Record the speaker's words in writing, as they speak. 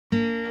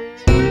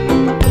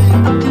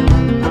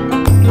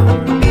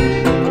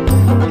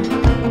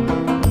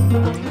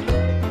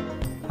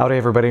Howdy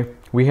everybody.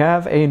 We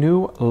have a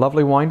new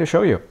lovely wine to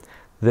show you.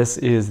 This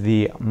is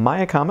the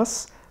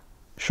Mayacamas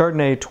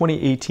Chardonnay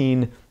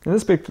 2018, in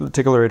this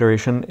particular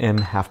iteration in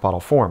half bottle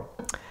form.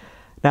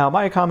 Now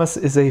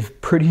Mayacamas is a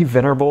pretty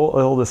venerable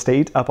old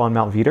estate up on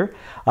Mount Veeder.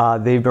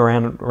 They've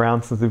been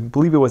around since I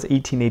believe it was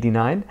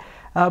 1889,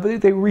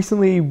 but they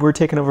recently were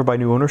taken over by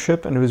new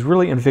ownership, and it was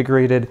really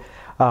invigorated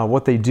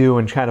what they do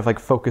and kind of like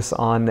focus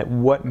on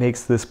what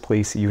makes this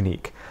place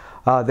unique.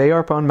 They are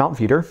up on Mount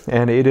Veeder,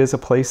 and it is a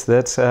place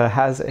that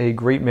has a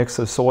great mix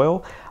of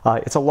soil.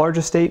 It's a large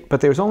estate,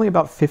 but there's only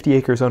about 50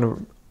 acres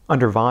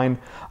under vine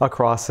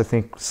across, I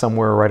think,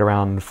 somewhere right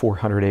around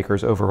 400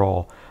 acres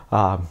overall,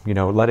 you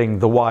know, letting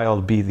the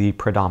wild be the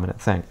predominant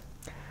thing.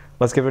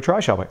 Let's give it a try,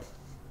 shall we?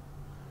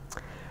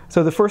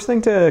 So the first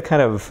thing to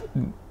kind of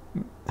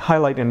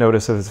highlight and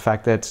notice is the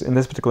fact that in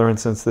this particular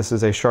instance, this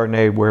is a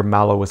Chardonnay where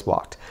malo was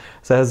blocked.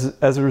 So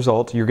as a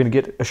result, you're going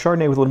to get a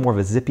Chardonnay with a little more of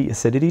a zippy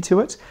acidity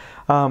to it.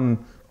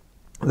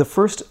 The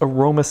first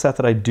aroma set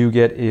that I do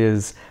get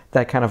is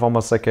that kind of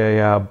almost like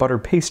a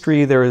buttered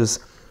pastry. There is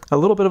a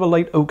little bit of a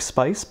light oak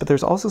spice, but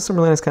there's also some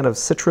really nice kind of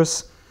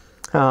citrus,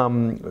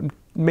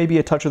 maybe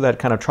a touch of that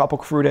kind of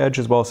tropical fruit edge,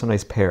 as well as some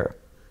nice pear.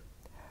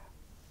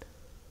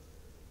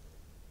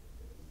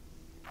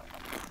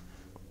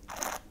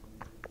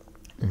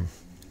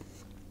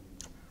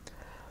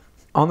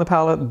 On the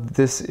palate,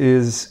 this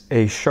is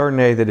a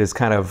Chardonnay that is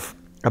kind of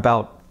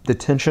about the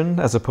tension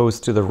as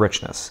opposed to the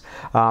richness.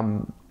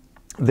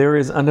 There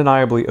is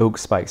undeniably oak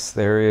spice.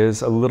 There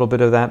is a little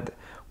bit of that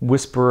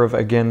whisper of,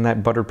 again,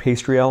 that butter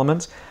pastry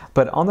element.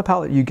 But on the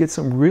palate, you get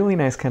some really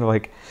nice kind of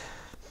like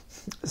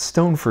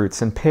stone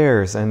fruits and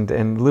pears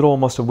and little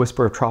almost a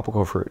whisper of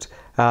tropical fruit.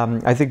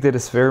 I think that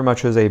this very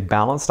much is a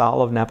balanced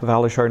style of Napa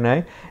Valley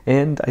Chardonnay,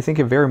 and I think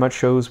it very much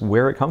shows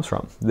where it comes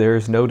from.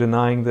 There's no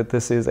denying that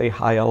this is a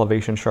high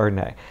elevation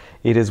Chardonnay.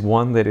 It is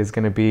one that is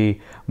going to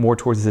be more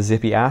towards the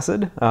zippy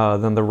acid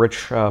than the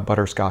rich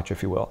butterscotch,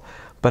 if you will.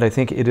 But I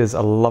think it is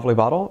a lovely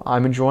bottle.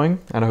 I'm enjoying,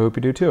 and I hope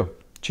you do too.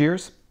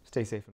 Cheers, stay safe.